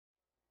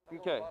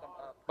Okay.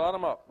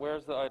 Bottom up.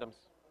 Where's the items?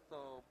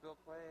 So Bill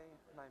Clay,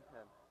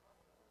 910.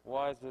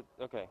 Why is it?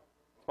 Okay.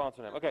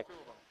 Sponsor name. Okay.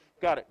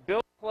 Got it.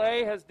 Bill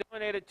Clay has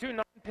donated 2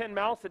 9-pin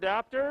mouse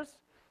adapters.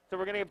 So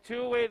we're going to give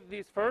 2 away to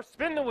these first.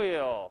 Spin the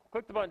wheel.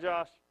 Click the button,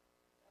 Josh.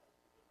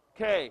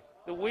 Okay.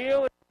 The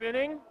wheel is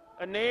spinning.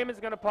 A name is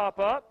going to pop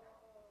up.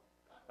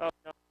 Oh,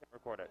 no, I can't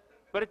record it.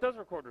 But it does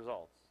record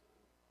results.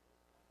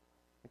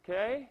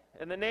 Okay.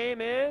 And the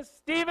name is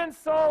Stephen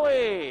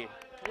Sully.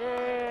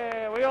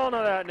 Yeah, we all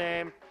know that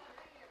name.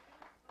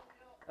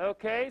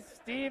 Okay,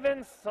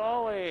 Stephen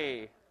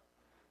Sully.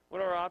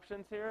 What are our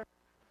options here?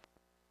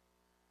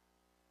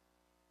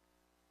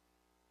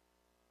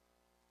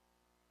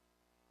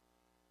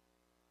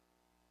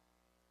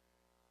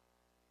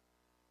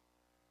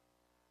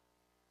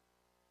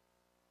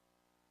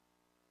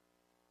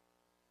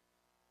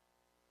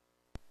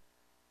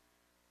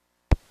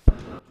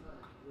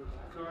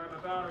 Sorry, my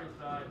battery's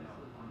died.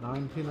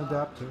 9-pin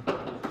adapter.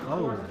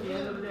 Oh. At the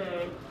end of the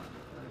day.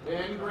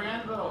 Ben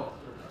Granville.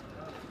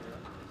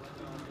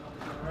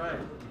 All right.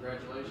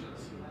 Congratulations.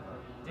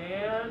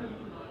 Dan.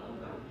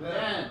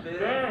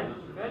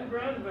 Ben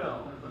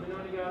Granville. Let me know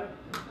when you got it.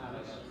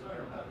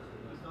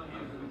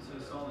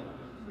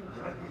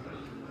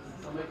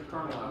 I'll make a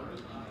caramel out of it.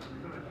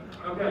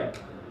 Okay.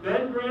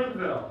 Ben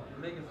Granville.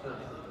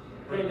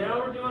 Okay, now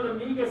we're doing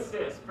Amiga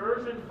Sys,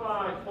 version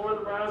 5 for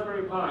the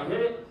Raspberry Pi.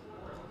 Hit it.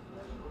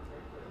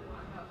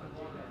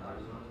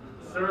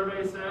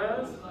 Survey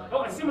says,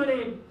 oh, I see my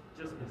name.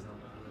 Just missed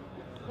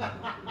it.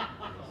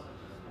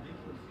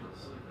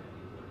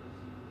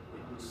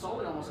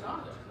 Sully almost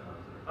got it.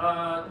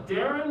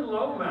 Darren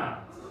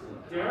Lomax.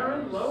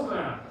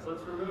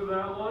 Let's remove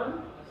that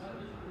one.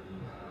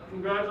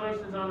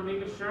 Congratulations on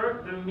Amiga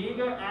shirt. The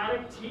Amiga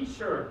Addict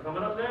t-shirt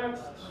coming up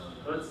next.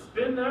 Let's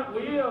spin that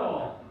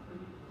wheel.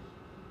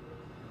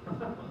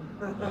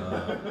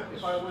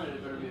 If I win,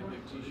 it better be a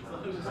big t-shirt.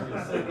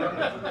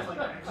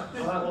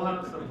 We'll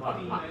have some fun.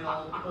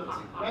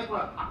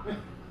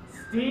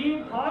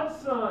 Steve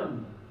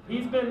Hodgson.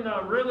 He's been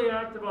really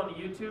active on the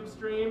YouTube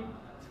stream.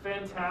 It's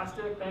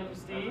fantastic. Thank you,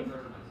 Steve.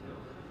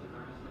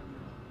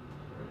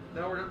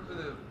 Now we're up to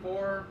the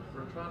 4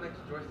 Retronics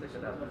joystick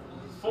adapters.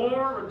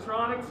 4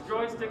 Retronics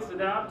joysticks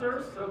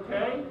adapters.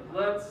 Okay,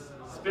 let's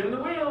spin the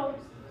wheel.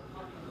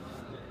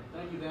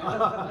 Thank you, Dan.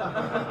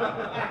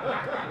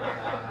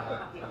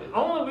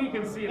 Only we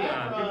can see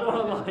that. People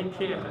online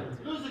can't.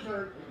 Who's the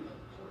turn?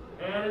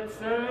 And it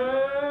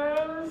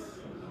says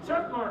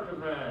checkmark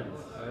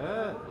events.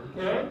 Yeah.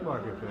 Okay.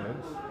 Checkmark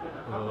events.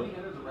 How many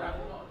enters a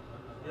raffle?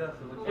 Yes,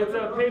 It's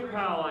a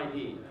PayPal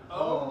ID.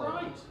 Oh,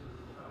 right.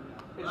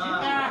 It's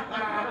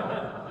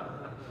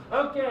you.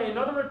 Okay,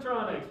 another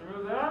Retronics.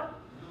 Remove that.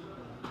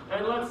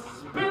 And let's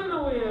spin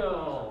the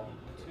wheel.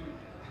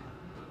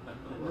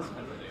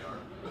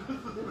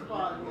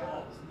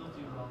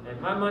 And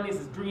my money's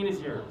as green as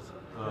yours.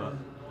 No,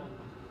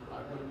 I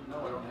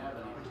don't have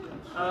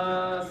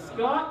any.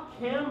 Scott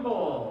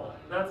Campbell.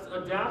 That's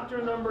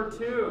adapter number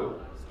 2.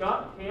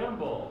 Scott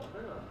Campbell.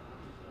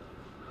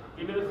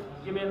 Give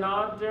me a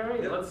nod,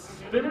 Jerry. Yep. Let's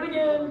spin it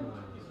again.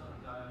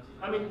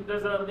 I mean,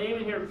 there's a name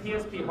in here,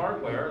 PSP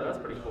Hardware. That's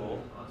pretty cool.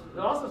 And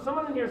also,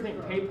 someone in here is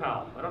named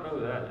PayPal. I don't know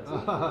who that is.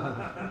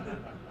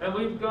 And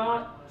we've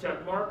got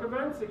checkmark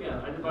events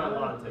again. I did buy a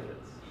lot of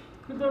tickets.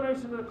 Good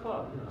donation to the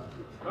club.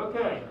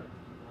 Okay.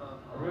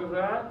 Remove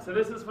that. So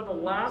this is for the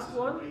last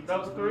one. That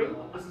was 3.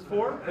 This is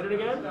 4. Hit it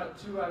again. Got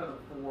 2 out of the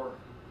 4.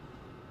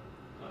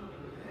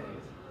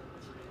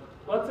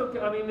 Well, that's okay.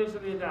 I mean, these are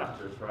the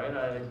adapters, right?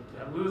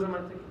 I'm losing my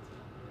tickets.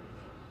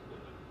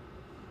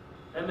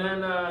 And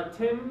then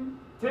Tim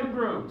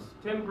Grooms.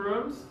 Tim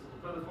Grooms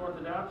for the 4th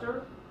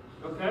adapter.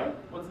 Okay.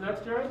 What's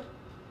next, Jerry?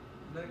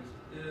 Next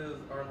is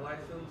our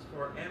license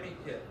for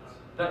AmiKit.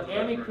 The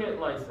AmiKit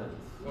license.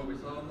 What we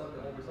saw in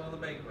the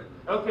banquet.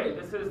 Okay.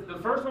 This is the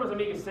first one was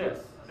Amiga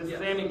Sys. This is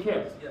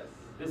AmiKit. Yes.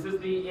 This is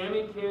the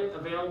AmiKit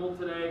available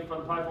today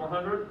from Pi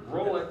 400.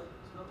 Roll it.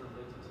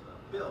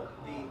 Bill,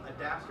 the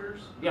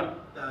adapters, Yeah.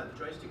 the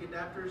joystick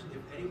adapters,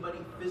 if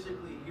anybody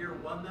physically here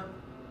won them,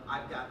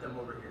 I've got them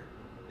over here.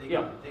 They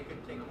can take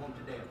them home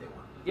today if they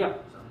want. Yeah.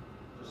 So,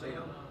 just so you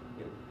know.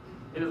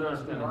 He doesn't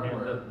understand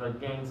the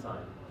gang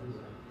sign.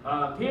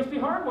 PSP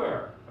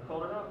Hardware. I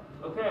called it out.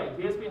 Okay,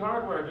 PSP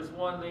Hardware just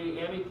won the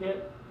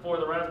AmiKit for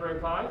the Raspberry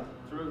Pi.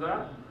 Through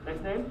that.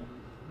 Next name?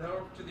 Now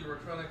we're to the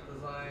Retronic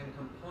Design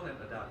component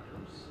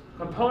adapters.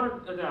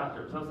 Component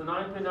adapters. Those are the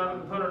 9-pin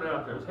component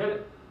adapters. Hit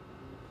it.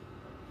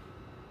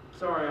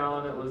 Sorry,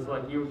 Alan. It was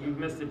like you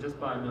missed it just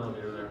by a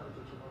millimeter there.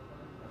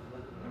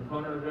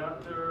 Component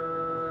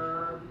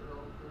adapter.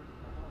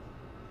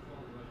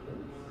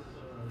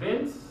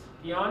 Vince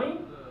Gianni.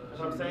 If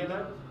I'm saying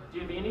that.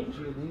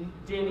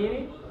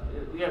 Giannini.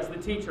 Yes, the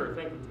teacher.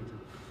 Thank you,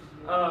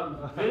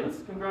 teacher.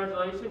 Vince,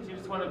 congratulations. You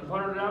just won a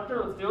component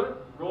adapter. Let's do it.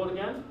 Roll it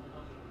again.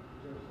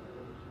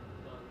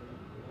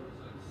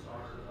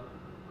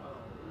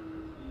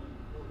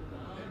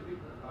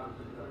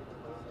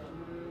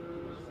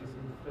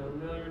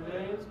 Familiar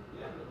names.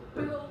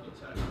 Bill.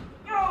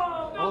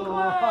 Oh, Bill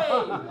Clay!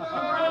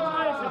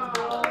 Congratulations,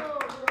 Bill.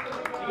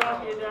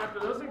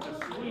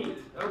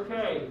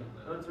 Okay,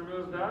 let's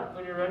remove that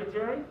when you're ready,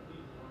 Jerry.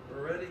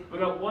 We're ready? We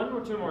got one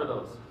or two more of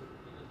those?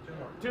 Two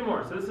more. Two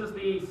more. So this is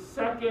the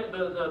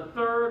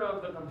third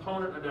of the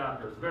component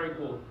adapters. Very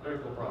cool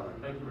product.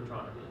 Thank you,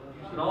 Retronic.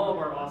 And all of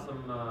our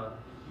awesome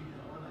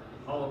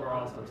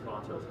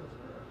sponsors.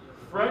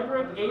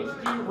 Frederick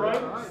H.D.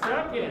 Wright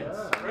II.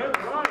 Fred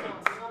Wright.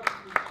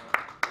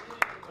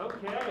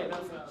 Okay,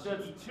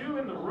 that's two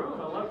in the room.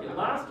 I like it.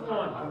 Last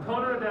one,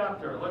 component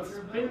adapter. Let's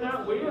spin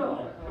that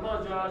wheel. Come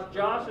on, Josh.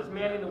 Josh is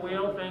manning the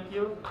wheel. Thank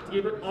you.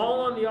 Keep it all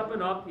on the up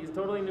and up. He's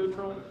totally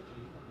neutral.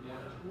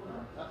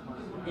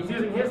 He's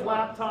using his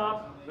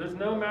laptop. There's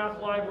no math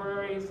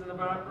libraries in the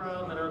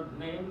background that are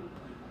named.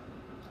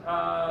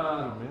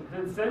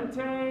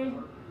 Vicente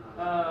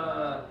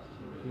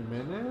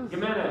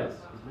Jimenez.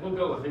 We'll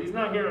go with it. He's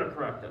not here to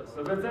correct us.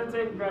 So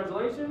Vicente,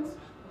 congratulations.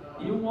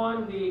 You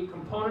won the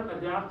component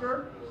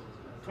adapter.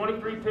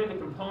 23-pin the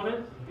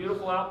component.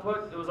 Beautiful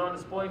output. It was on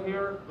display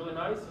here. Really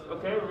nice.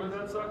 Okay, remove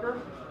that sucker.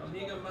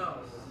 Amiga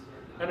mouse.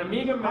 An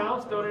Amiga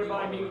mouse donated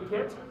by Amiga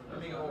Kit.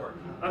 Amiga.org.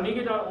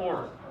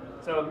 Amiga.org.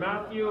 So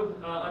Matthew,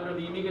 under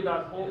the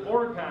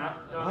Amiga.org hat,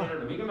 donated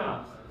an Amiga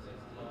mouse.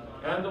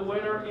 And the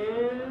winner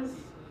is...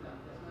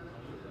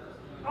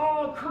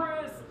 Oh,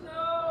 Chris,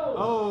 no!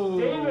 Oh!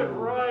 David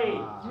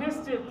Wright.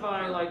 Missed it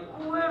by, like,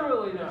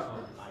 literally no.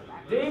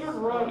 David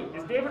Wright.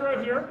 Is David Wright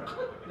here?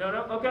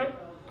 No? Okay.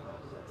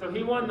 So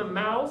he won the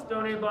mouse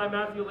donated by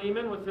Matthew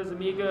Lehman with his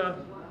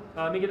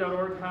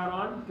Amiga.org hat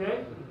on.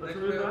 Okay. Let's Next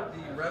we remove have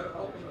that. the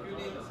raffle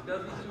computing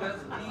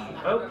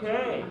SCSI.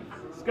 Okay.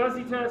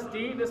 SCSI Test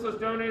D. This was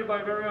donated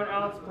by very own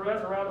Alex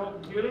Perez, Rabbit Hole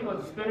Computing.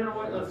 Let's spin it.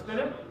 Let's spin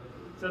it.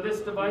 So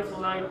this device will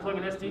allow you to plug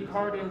an SD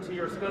card into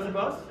your SCSI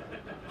bus.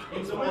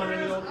 Install in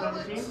the old time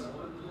machine.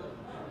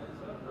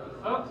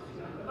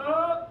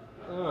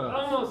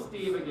 Almost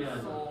Steve again.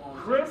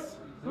 Chris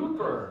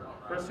Hooper.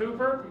 Chris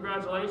Hooper,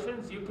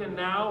 congratulations. You can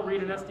now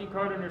read an SD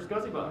card on your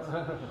SCSI bus.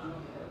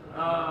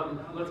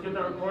 Let's get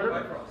that recorded.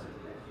 Bifrost.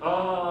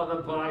 Oh,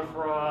 the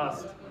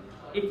Bifrost.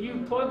 If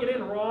you plug it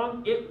in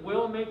wrong, it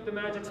will make the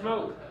magic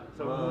smoke.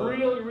 So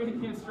really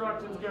read the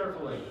instructions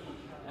carefully.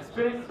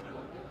 Spin it.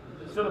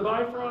 So the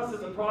Bifrost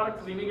is a product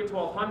of the Amiga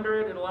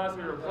 1200. It allows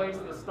you to replace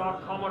the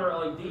stock Commodore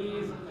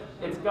LEDs.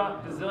 It's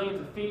got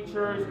gazillions of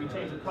features. We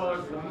change the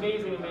colors. It's an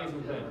amazing,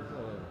 amazing thing.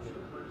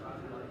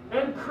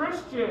 And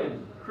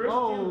Christian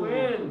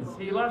wins.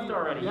 He left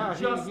already. Yeah,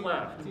 he just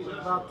left.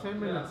 About 10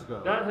 minutes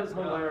ago. That is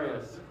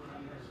hilarious.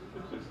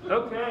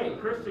 Okay,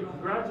 Christian,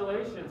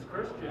 congratulations,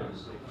 Christian.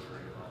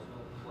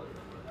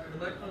 The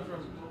next one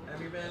from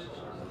Amiwest,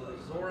 the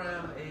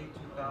Zoram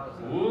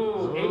A2000.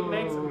 Ooh, 8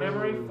 megs of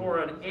memory for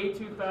an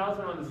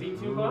A2000 on the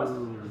Z2 bus.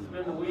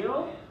 Spin the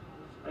wheel.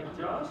 Thank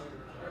you, Josh.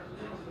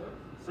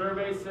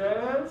 Survey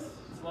says,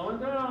 slowing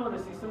down. I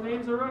see some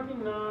names I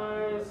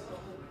recognize.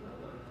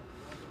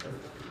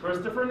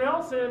 Christopher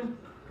Nelson.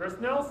 Chris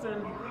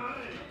Nelson.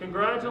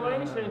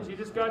 Congratulations. You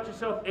just got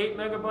yourself 8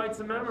 megabytes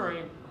of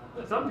memory.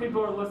 Some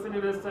people are listening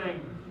to this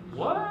saying,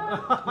 what?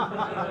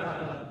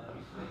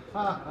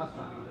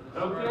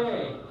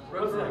 Okay.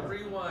 What's Retro next?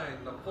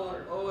 Rewind, the full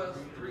OS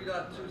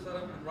 3.2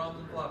 setup with ROMs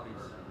and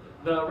floppies.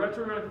 The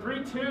Retro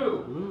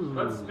 3.2.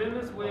 Let's spin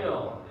this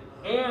wheel.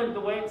 And the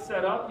way it's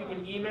set up, you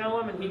can email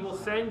him and he will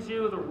send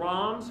you the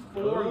ROMs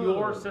for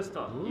your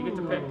system. You get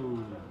to pick.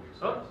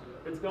 Oh,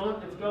 it's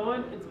going, it's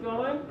going, it's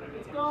going,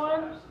 it's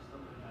going.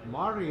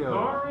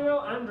 Mario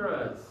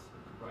Andres.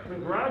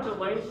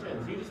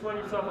 Congratulations. You just won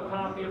yourself a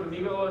copy of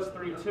Amiga OS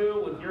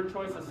 3.2 with your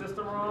choice of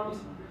system ROMs.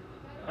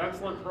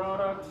 Excellent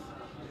product.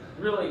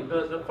 Really,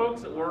 the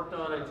folks that worked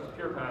on it, just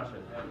pure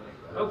passion.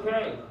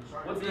 Okay,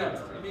 what's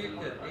next? Amiga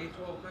Kit,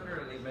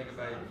 A1200 and 8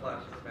 megabyte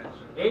flash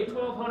expansion.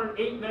 A1200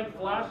 8 meg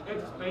flash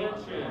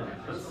expansion.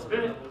 Let's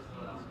spin it.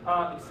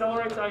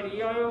 Accelerates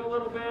IDE/IO a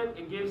little bit.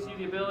 It gives you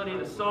the ability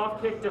to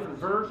soft kick different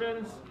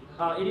versions.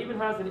 It even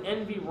has an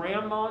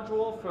NVRAM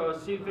module for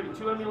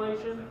C32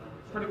 emulation.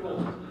 Pretty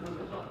cool.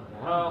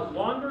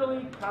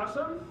 Wanderly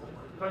Kasem,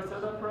 if I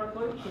said that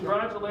correctly.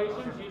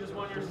 Congratulations, you just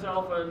won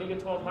yourself an Amiga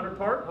 1200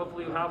 part.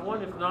 Hopefully you have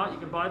one. If not, you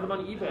can buy them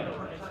on eBay.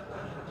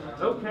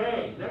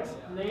 Okay, next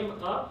name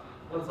up.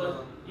 Let's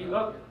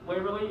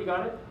Waverly, you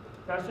got it?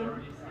 Kasem? I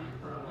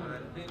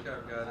think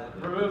I've got it.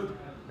 Remove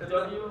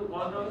W,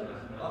 Wanderly.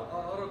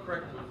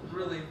 Autocorrect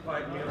really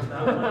fight me on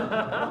that one.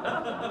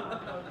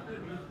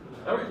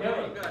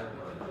 Okay. We've got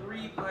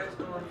 3 Pi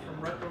Storms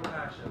from Retro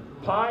Passion.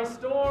 Pi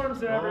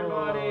Storms,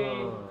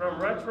 everybody, from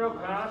Retro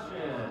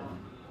Passion.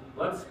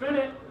 Let's spin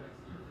it.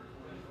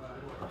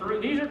 3.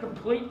 These are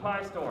complete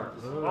Pi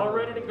Storms, all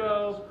ready to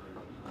go.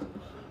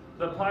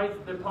 The Pi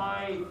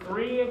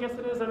 3, I guess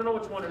it is. I don't know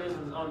which one it is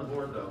on the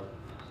board though.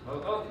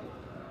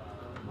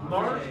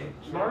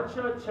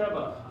 Marcia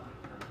Cheba.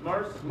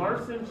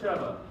 Marcin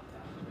Cheba.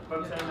 If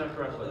I'm saying that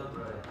correctly.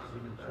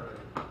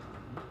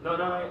 No,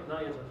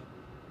 not yet.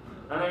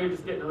 I know you're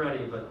just getting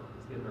ready, but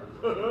it's getting ready.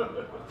 Let's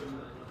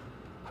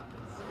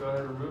go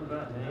ahead and remove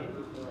that name.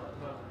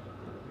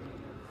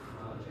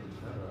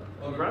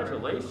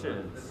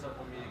 Congratulations. It's up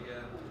for me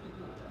again.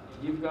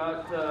 You've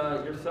got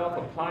yourself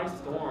a pie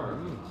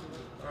storm.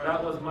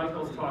 That was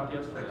Michael's talk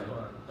yesterday.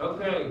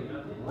 Okay,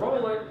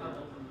 roll it.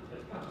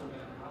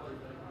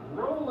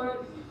 Roll it.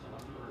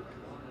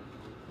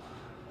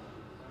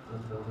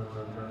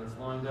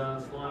 Slowing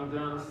down, slowing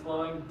down,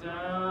 slowing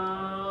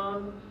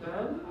down.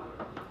 Ben?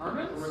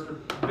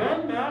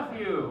 Ben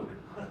Matthew.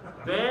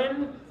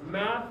 Ben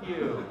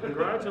Matthew.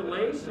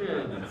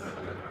 Congratulations.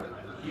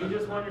 You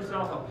just won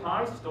yourself a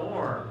pie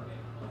storm.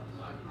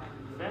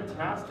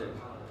 Fantastic.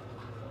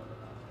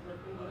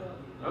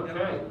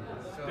 Okay.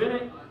 Spin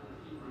it.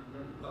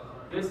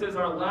 This is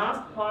our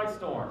last pie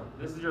storm.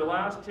 This is your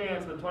last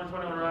chance at the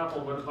 2021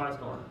 raffle with a pie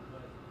storm.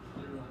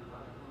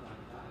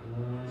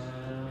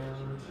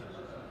 And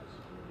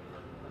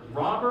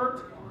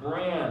Robert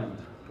Brand.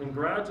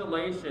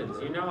 Congratulations.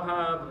 You now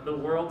have the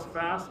world's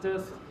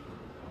fastest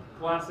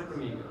classic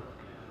Amiga.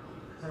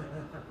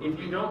 If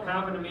you don't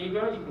have an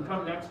Amiga, you can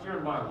come next year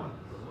and buy one.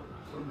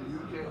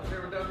 Okay,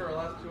 we're down to our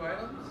last two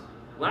items.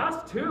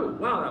 Last two?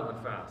 Wow, that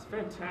went fast.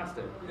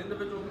 Fantastic.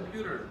 Individual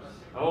computers.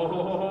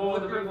 Oh,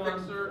 the big one.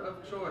 Fixer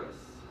of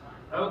choice.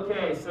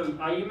 Okay, so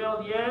I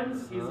emailed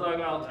Jens. He's like,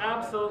 I'll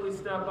absolutely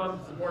step up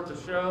and support the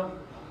show.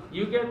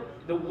 You get,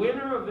 the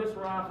winner of this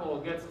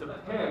raffle gets to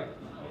pick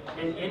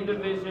an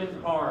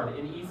Indivision card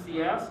in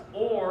ECS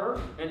or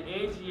an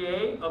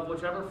AGA of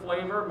whichever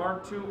flavor,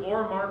 Mark II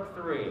or Mark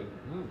III.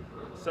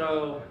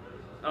 So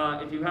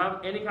if you have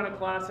any kind of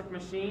classic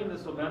machine,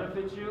 this will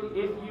benefit you.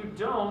 If you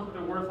don't,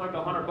 they're worth like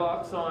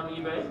 $100 on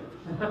eBay.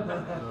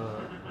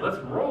 Let's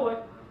roll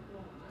it.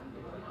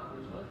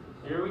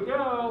 Here we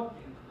go.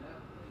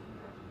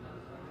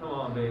 Come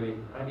on, baby.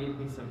 I need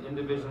me some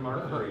Indivision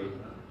Mark III.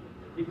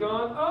 Keep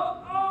going.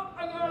 Oh,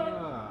 I got it.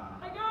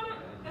 I got it.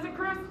 Is it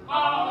Chris?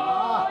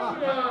 Oh,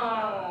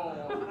 yeah.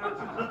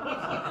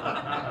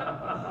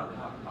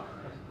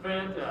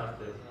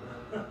 Fantastic.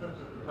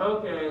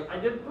 Okay, I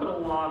did put a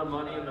lot of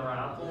money in the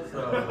raffle,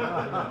 so.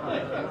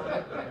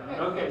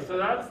 Okay, so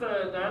that's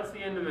the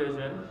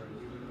Indivision.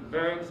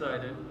 Very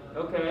excited.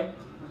 Okay.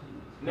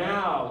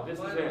 Now, this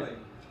is it.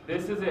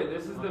 This is it.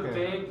 This is the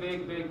big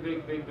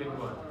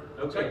one.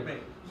 Okay.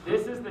 Checkmate.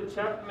 This is the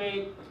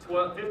Checkmate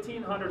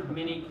 1500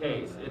 mini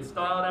case. It's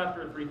styled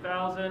after a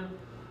 3000.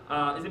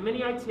 Is it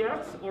mini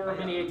ITX or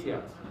mini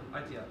ATX?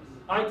 ITX.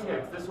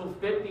 ITX. This will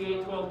fit the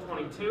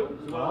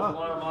A1222 as well as a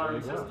lot of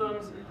modern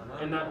systems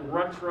and that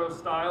retro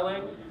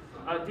styling.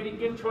 Did he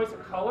give choice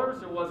of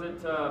colors or was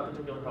it a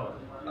particular color?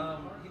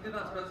 He did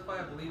not specify,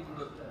 I believe,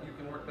 but you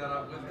can work that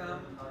out with him.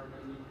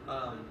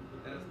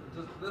 And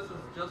this is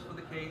just for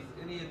the case.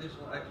 Any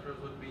additional extras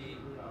would be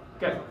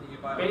okay. something you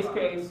buy. Base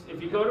case.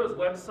 If you go to his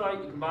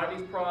website, you can buy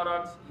these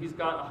products. He's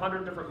got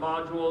 100 different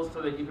modules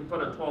so that you can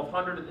put a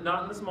 1200,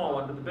 not in the small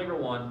one, but the bigger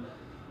one.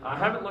 I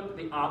haven't looked at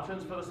the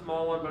options for the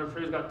small one, but I'm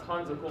sure he's got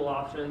tons of cool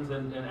options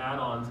and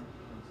add-ons.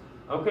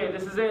 Okay,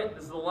 this is it.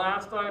 This is the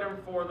last item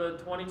for the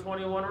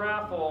 2021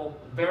 raffle.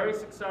 Very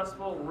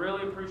successful.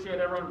 Really appreciate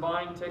everyone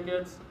buying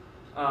tickets.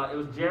 It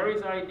was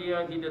Jerry's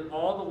idea. He did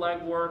all the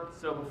legwork.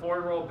 So before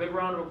we roll, big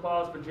round of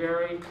applause for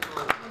Jerry.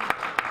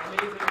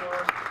 Amazing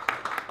work.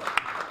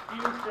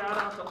 Huge shout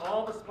out to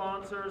all the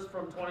sponsors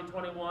from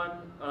 2021.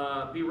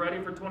 Be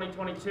ready for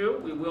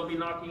 2022. We will be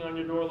knocking on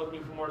your door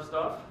looking for more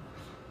stuff.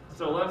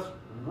 So let's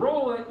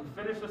roll it and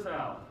finish this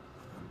out.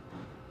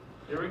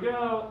 Here we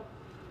go.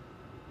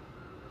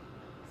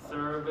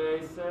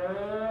 Survey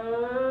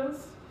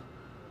says...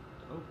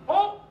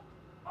 Oh!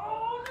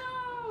 Oh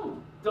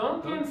no!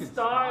 Duncan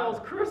Styles.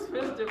 Chris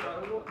missed it.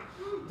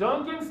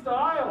 Duncan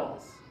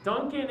Styles.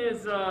 Duncan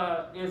is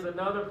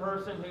another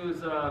person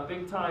who's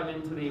big time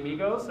into the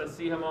Amigos. I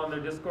see him on their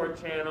Discord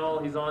channel.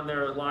 He's on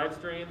their live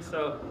stream.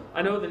 So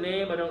I know the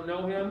name. I don't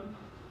know him.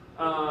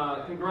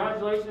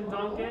 Congratulations,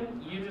 Duncan.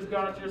 You just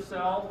got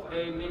yourself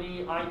a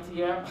mini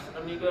ITX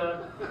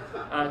Amiga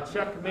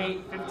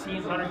Checkmate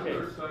 1500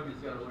 case.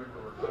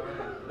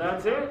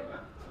 That's it.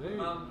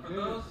 For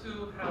those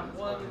who have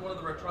won one of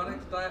the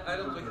electronics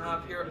items we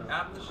have here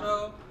at the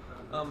show,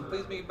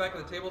 please meet back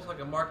at the table so I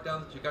can mark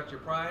down that you got your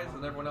prize,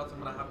 and everyone else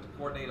I'm going to have to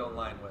coordinate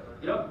online with.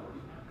 Yep.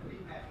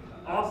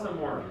 Awesome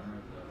work.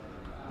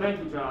 Thank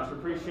you, Josh.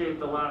 Appreciate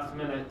the last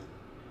minute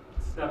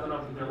stepping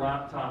up with your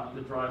laptop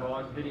to drive all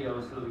our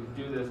videos so that we can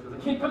do this because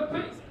I can't cook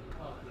pigs.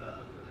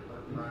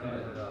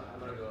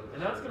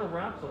 And that's going to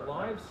wrap the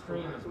live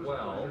stream as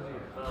well.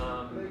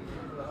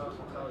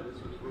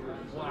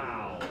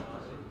 Wow.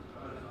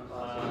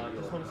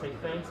 Just want to say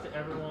thanks to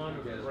everyone.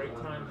 It was a great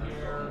time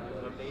here.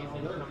 It was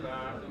amazing to come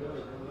back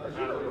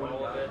after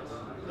all of it.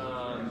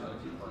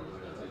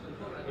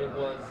 It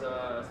was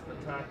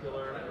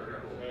spectacular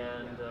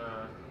and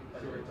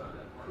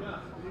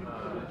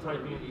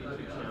typing in the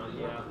YouTube channel.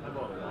 Yeah, I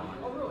bought a lot.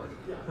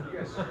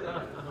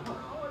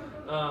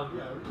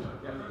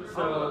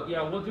 So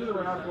yeah, we'll do the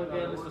raffle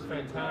again. This was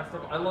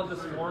fantastic. I love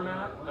this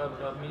format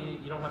of me.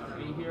 You don't have to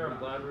be here. I'm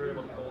glad we were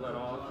able to pull that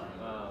off.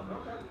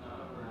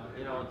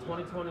 You know,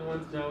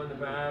 2021's now in the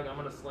bag. I'm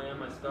gonna slam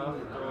my stuff,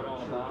 throw it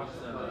all in a box,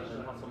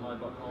 and hustle my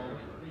butt home.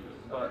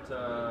 But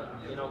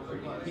you know,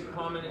 keep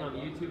commenting on the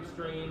YouTube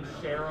stream,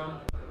 share them.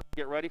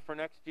 get ready for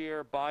next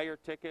year. Buy your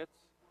tickets.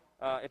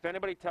 If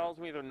anybody tells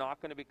me they're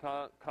not going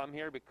to come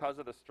here because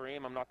of the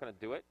stream, I'm not going to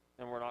do it,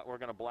 and we're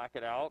going to black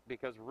it out,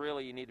 because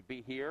really you need to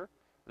be here.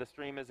 The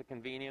stream is a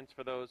convenience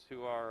for those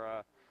who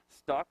are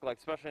stuck, like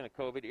especially in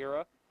the COVID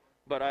era.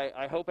 But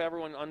I hope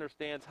everyone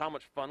understands how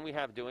much fun we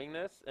have doing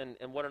this, and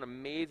what an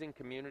amazing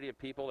community of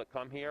people that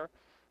come here.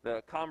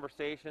 The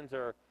conversations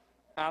are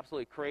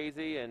absolutely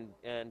crazy, and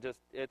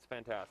just, it's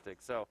fantastic.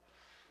 So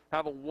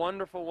have a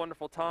wonderful,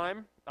 wonderful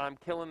time. I'm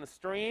killing the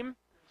stream.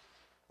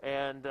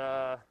 And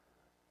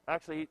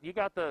actually, you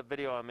got the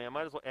video on me. I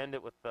might as well end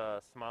it with the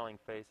smiling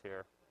face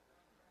here.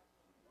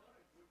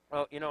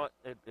 Oh, you know what?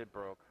 It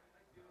broke.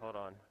 Hold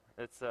on.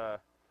 It's, oh,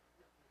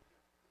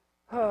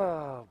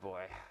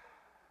 boy.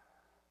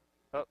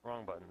 Oh,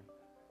 wrong button.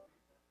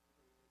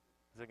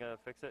 Is it going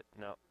to fix it?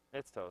 No,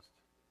 it's toast.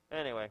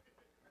 Anyway,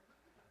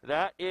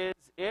 that is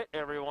it,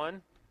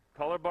 everyone.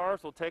 Color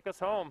bars will take us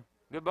home.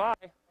 Goodbye.